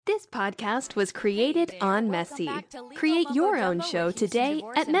This podcast was created on Welcome Messy. back to Legal Create Mumbo your own Jumbo show with Houston today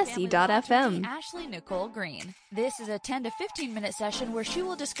divorce at and family law attorney messy.fm. Ashley Nicole Green. This is a 10 to 15 minute session where she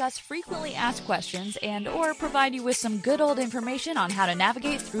will discuss frequently asked questions and or provide you with some good old information on how to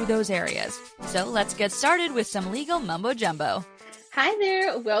navigate through those areas. So let's get started with some Legal Mumbo Jumbo. Hi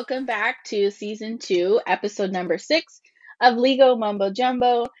there, welcome back to season 2, episode number 6 of Legal Mumbo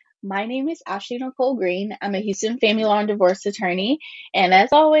Jumbo. My name is Ashley Nicole Green. I'm a Houston family law and divorce attorney, and as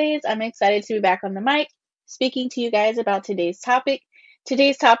always, I'm excited to be back on the mic speaking to you guys about today's topic.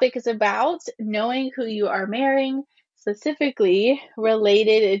 Today's topic is about knowing who you are marrying, specifically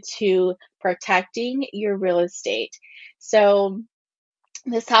related to protecting your real estate. So,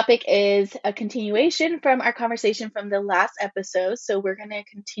 this topic is a continuation from our conversation from the last episode. So we're going to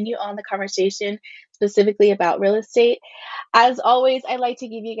continue on the conversation specifically about real estate. As always, I like to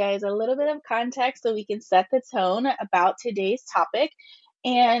give you guys a little bit of context so we can set the tone about today's topic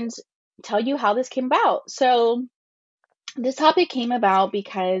and tell you how this came about. So this topic came about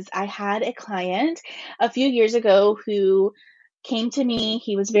because I had a client a few years ago who came to me.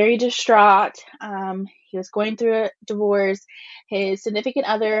 He was very distraught. He was going through a divorce. His significant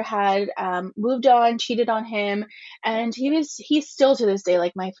other had moved on, cheated on him, and he's still to this day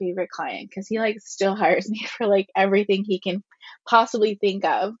like my favorite client because he like still hires me for like everything he can possibly think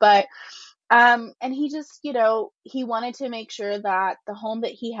of. But and he just, he wanted to make sure that the home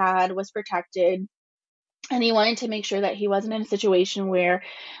that he had was protected, and he wanted to make sure that he wasn't in a situation where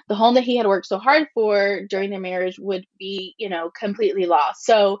the home that he had worked so hard for during their marriage would be, completely lost.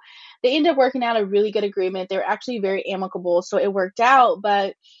 So they ended up working out a really good agreement. They were actually very amicable, so it worked out.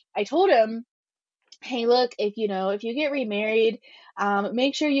 But I told him, hey, look, if you get remarried,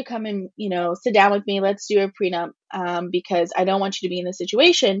 make sure you come and, sit down with me. Let's do a prenup, because I don't want you to be in this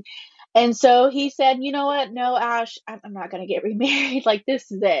situation. And so he said, you know what? No, Ash, I'm not going to get remarried. Like,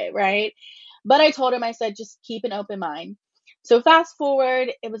 this is it, right? But I told him, I said, just keep an open mind. So fast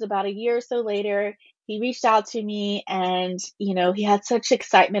forward, it was about a year or so later, he reached out to me and, he had such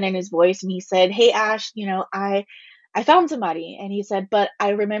excitement in his voice. And he said, hey, Ash, I found somebody. And he said, but I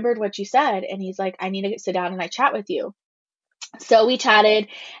remembered what you said. And he's like, I need to sit down and I chat with you. So we chatted,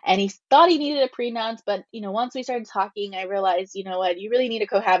 and he thought he needed a prenup, but once we started talking, I realized, you know what, you really need a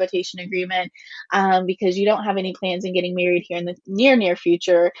cohabitation agreement, because you don't have any plans in getting married here in the near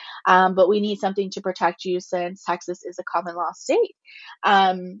future, but we need something to protect you since Texas is a common law state.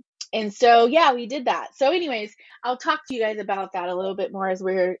 And so, yeah, we did that. So anyways, I'll talk to you guys about that a little bit more as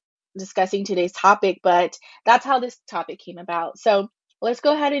we're discussing today's topic, but that's how this topic came about. So let's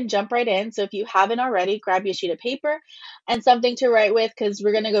go ahead and jump right in. So if you haven't already, grab you a sheet of paper and something to write with because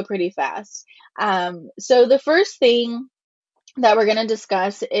we're going to go pretty fast. So the first thing that we're going to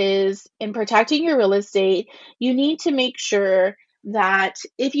discuss is in protecting your real estate, you need to make sure that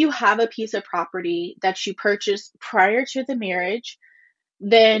if you have a piece of property that you purchased prior to the marriage,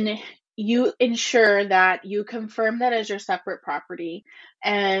 then you ensure that you confirm that as your separate property.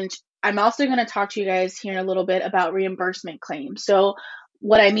 And I'm also going to talk to you guys here in a little bit about reimbursement claims. So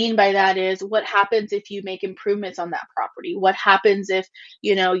what I mean by that is what happens if you make improvements on that property? What happens if,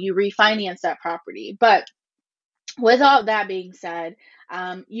 you refinance that property? But with all that being said,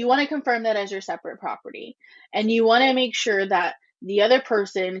 you want to confirm that as your separate property, and you want to make sure that the other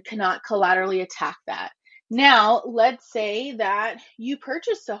person cannot collaterally attack that. Now, let's say that you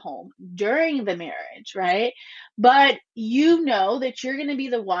purchased a home during the marriage, right? But you know that you're going to be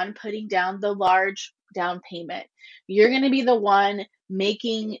the one putting down the large down payment. You're going to be the one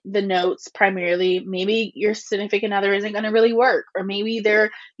making the notes primarily. Maybe your significant other isn't going to really work, or maybe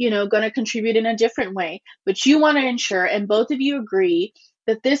they're, going to contribute in a different way. But you want to ensure, and both of you agree,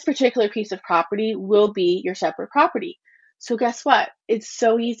 that this particular piece of property will be your separate property. So guess what? It's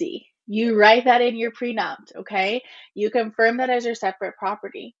so easy. You write that in your prenup, okay? You confirm that as your separate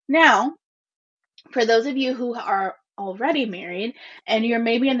property. Now, for those of you who are already married and you're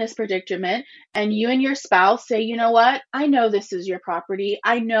maybe in this predicament and you and your spouse say, you know what, I know this is your property.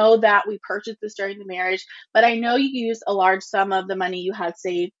 I know that we purchased this during the marriage, but I know you used a large sum of the money you had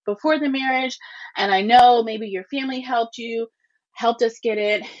saved before the marriage. And I know maybe your family helped us get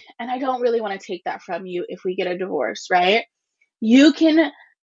it. And I don't really want to take that from you if we get a divorce, right? You can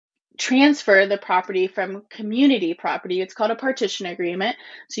transfer the property from community property. It's called a partition agreement.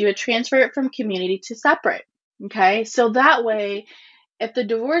 So you would transfer it from community to separate. Okay. So that way, if the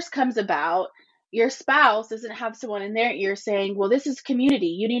divorce comes about, your spouse doesn't have someone in their ear saying, well, this is community.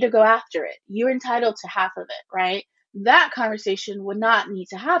 You need to go after it. You're entitled to half of it, right? That conversation would not need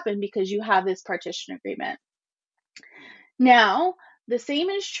to happen because you have this partition agreement. Now, the same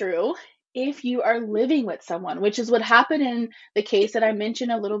is true if you are living with someone, which is what happened in the case that I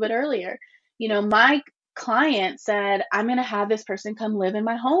mentioned a little bit earlier. My client said, I'm going to have this person come live in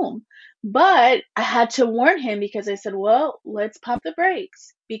my home. But I had to warn him because I said, well, let's pump the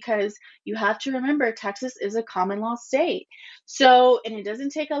brakes because you have to remember Texas is a common law state. So, and it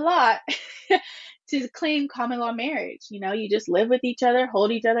doesn't take a lot to claim common law marriage. You just live with each other,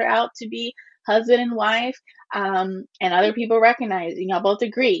 hold each other out to be husband and wife, and other people recognize, y'all both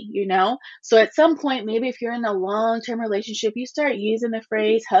agree. So at some point, maybe if you're in a long-term relationship, you start using the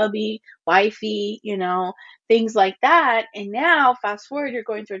phrase hubby, wifey, things like that. And now fast forward, you're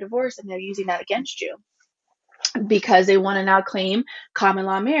going through a divorce and they're using that against you because they want to now claim common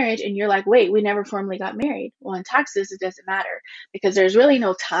law marriage. And you're like, wait, we never formally got married. Well, in Texas, it doesn't matter because there's really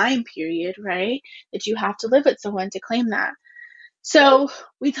no time period, right? That you have to live with someone to claim that. So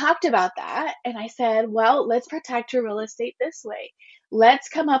we talked about that, and I said, well, let's protect your real estate this way. Let's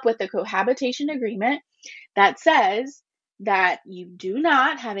come up with a cohabitation agreement that says that you do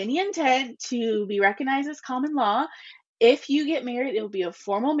not have any intent to be recognized as common law. If you get married, it will be a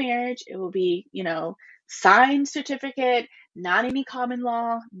formal marriage. It will be, signed certificate, not any common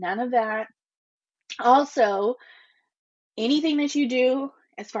law, none of that. Also, anything that you do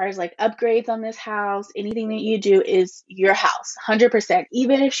as far as like upgrades on this house, anything that you do is your house, 100%.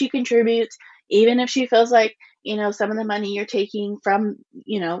 Even if she contributes, even if she feels like, some of the money you're taking from,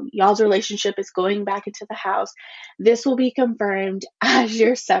 y'all's relationship is going back into the house, this will be confirmed as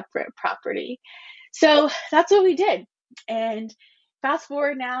your separate property. So that's what we did. And fast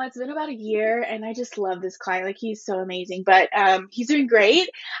forward now, it's been about a year, and I just love this client. Like, he's so amazing, but he's doing great.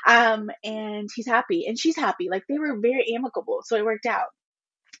 And he's happy and she's happy. Like, they were very amicable, so it worked out.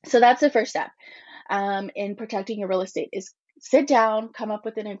 So that's the first step in protecting your real estate is sit down, come up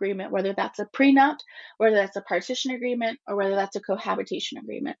with an agreement, whether that's a prenup, whether that's a partition agreement, or whether that's a cohabitation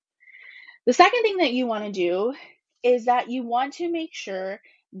agreement. The second thing that you want to do is that you want to make sure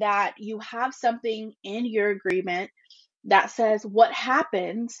that you have something in your agreement that says what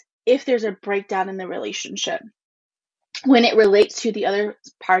happens if there's a breakdown in the relationship when it relates to the other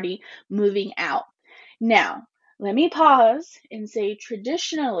party moving out. Now, let me pause and say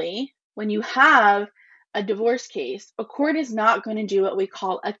traditionally, when you have a divorce case, a court is not going to do what we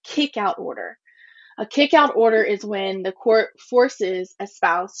call a kick-out order. A kick-out order is when the court forces a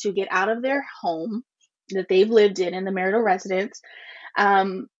spouse to get out of their home that they've lived in the marital residence.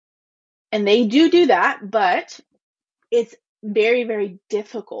 And they do that, but it's very, very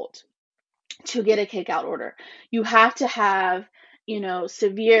difficult to get a kick-out order. You have to have,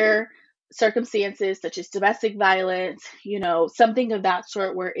 severe circumstances such as domestic violence, something of that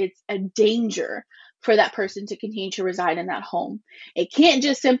sort where it's a danger for that person to continue to reside in that home. It can't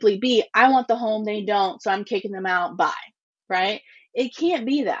just simply be, I want the home, they don't, so I'm kicking them out, bye, right? It can't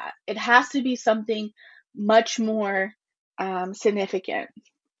be that. It has to be something much more significant.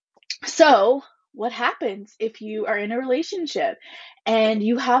 So, what happens if you are in a relationship and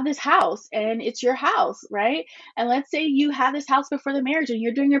you have this house and it's your house, right? And let's say you had this house before the marriage and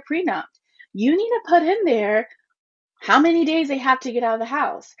you're doing your prenup. You need to put in there how many days they have to get out of the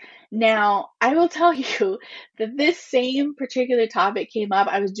house. Now, I will tell you that this same particular topic came up.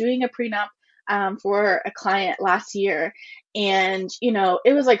 I was doing a prenup for a client last year, and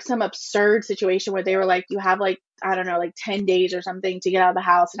it was like some absurd situation where they were like, you have like, I don't know, like 10 days or something to get out of the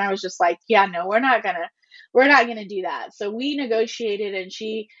house. And I was just like, yeah, no, we're not gonna do that. So we negotiated, and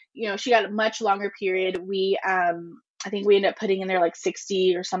she got a much longer period. I think we ended up putting in there like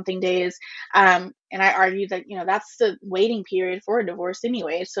 60 or something days. And I argued that, that's the waiting period for a divorce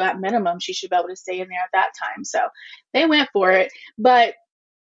anyway. So at minimum, she should be able to stay in there at that time. So they went for it. But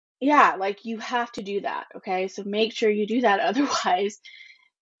yeah, like, you have to do that. Okay. So make sure you do that. Otherwise,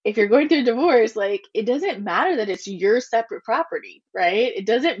 if you're going through a divorce, like, it doesn't matter that it's your separate property, right? It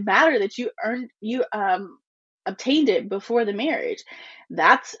doesn't matter that you obtained it before the marriage.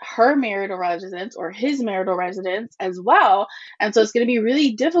 That's her marital residence or his marital residence as well. And so it's going to be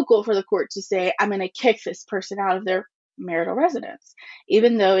really difficult for the court to say, I'm going to kick this person out of their marital residence,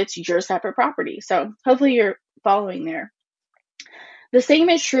 even though it's your separate property. So hopefully you're following there. The same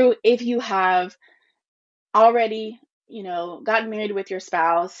is true if you have already, gotten married with your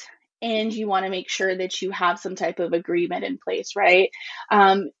spouse and you want to make sure that you have some type of agreement in place, right?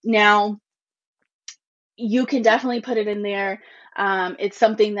 Now, you can definitely put it in there. It's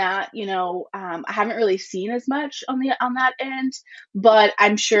something that, I haven't really seen as much on that end, but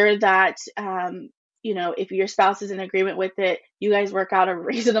I'm sure that, if your spouse is in agreement with it, you guys work out a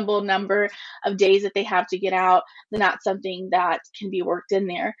reasonable number of days that they have to get out, then that's something that can be worked in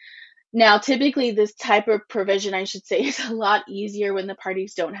there. Now, typically, this type of provision, I should say, is a lot easier when the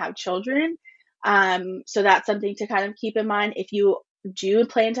parties don't have children. So that's something to kind of keep in mind. If you do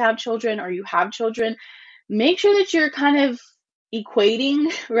plan to have children or you have children, make sure that you're kind of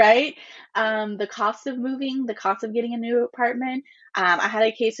equating, right? The cost of moving, the cost of getting a new apartment. I had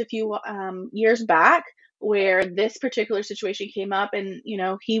a case a few years back where this particular situation came up, and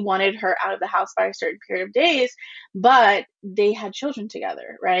he wanted her out of the house by a certain period of days, but they had children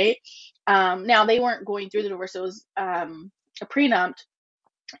together, right? Now they weren't going through the divorce; it was a prenup.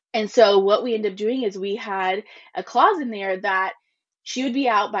 And so what we ended up doing is we had a clause in there that she would be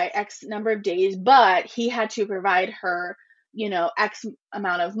out by X number of days, but he had to provide her, X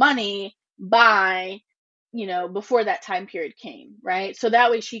amount of money by, before that time period came, right? So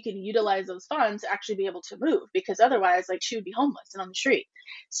that way she can utilize those funds to actually be able to move, because otherwise, like, she would be homeless and on the street.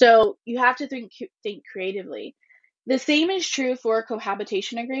 So you have to think creatively. The same is true for a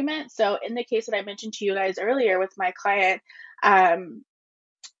cohabitation agreement. So in the case that I mentioned to you guys earlier with my client, um,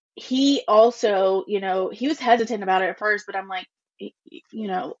 he also, he was hesitant about it at first, but I'm like,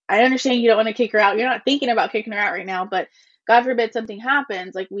 I understand you don't want to kick her out. You're not thinking about kicking her out right now, but God forbid something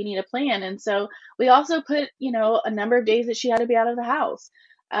happens, like, we need a plan. And so we also put, a number of days that she had to be out of the house,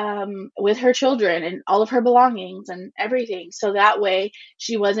 with her children and all of her belongings and everything. So that way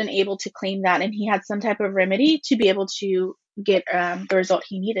she wasn't able to claim that. And he had some type of remedy to be able to get the result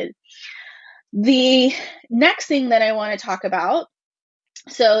he needed. The next thing that I want to talk about,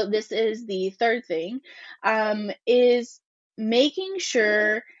 so this is the third thing, is making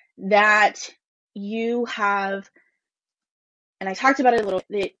sure that you have, and I talked about it a little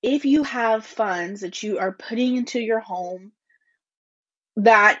bit, if you have funds that you are putting into your home,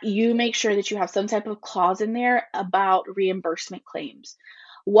 that you make sure that you have some type of clause in there about reimbursement claims.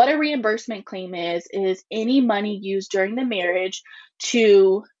 What a reimbursement claim is any money used during the marriage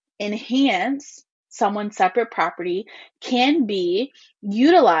to enhance someone's separate property can be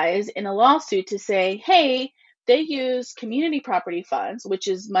utilized in a lawsuit to say, hey, they use community property funds, which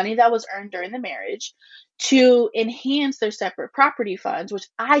is money that was earned during the marriage, to enhance their separate property funds, which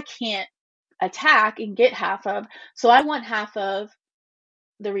I can't attack and get half of. So I want half of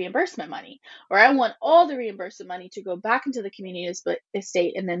the reimbursement money, or I want all the reimbursement money to go back into the community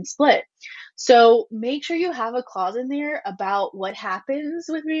estate and then split. So make sure you have a clause in there about what happens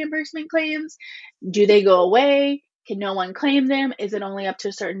with reimbursement claims. Do they go away? Can no one claim them? Is it only up to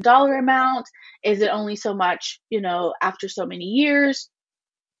a certain dollar amount? Is it only so much, after so many years?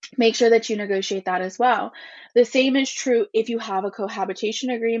 Make sure that you negotiate that as well. The same is true if you have a cohabitation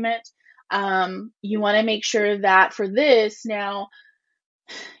agreement. You want to make sure that for this now,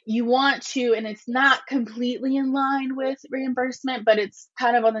 you want to, and it's not completely in line with reimbursement, but it's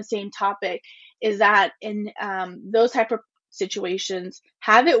kind of on the same topic, is that in those type of situations,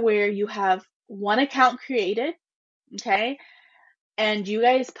 have it where you have one account created, okay, and you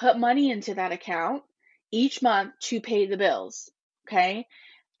guys put money into that account each month to pay the bills, okay,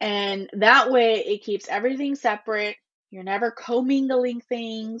 and that way it keeps everything separate. You're never commingling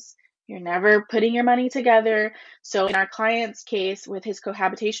things. You're never putting your money together. So in our client's case with his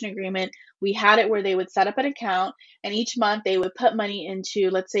cohabitation agreement, we had it where they would set up an account, and each month they would put money into,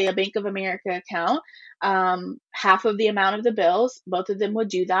 let's say, a Bank of America account, half of the amount of the bills. Both of them would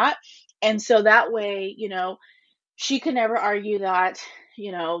do that. And so that way, she could never argue that,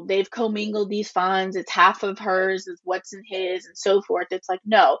 they've commingled these funds. It's half of hers, is what's in his, and so forth. It's like,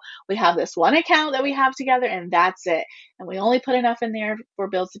 no, we have this one account that we have together, and that's it. And we only put enough in there for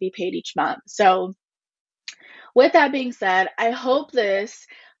bills to be paid each month. So with that being said, I hope this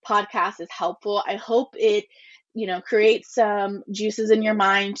podcast is helpful. I hope it, creates some juices in your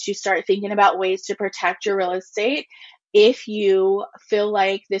mind to start thinking about ways to protect your real estate. If you feel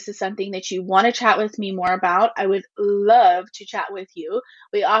like this is something that you want to chat with me more about, I would love to chat with you.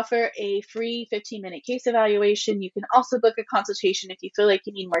 We offer a free 15-minute case evaluation. You can also book a consultation if you feel like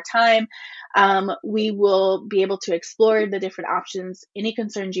you need more time. We will be able to explore the different options, any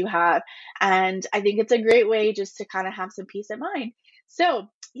concerns you have. And I think it's a great way just to kind of have some peace of mind. So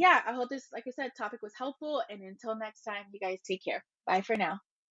yeah, I hope this, like I said, topic was helpful. And until next time, you guys take care. Bye for now.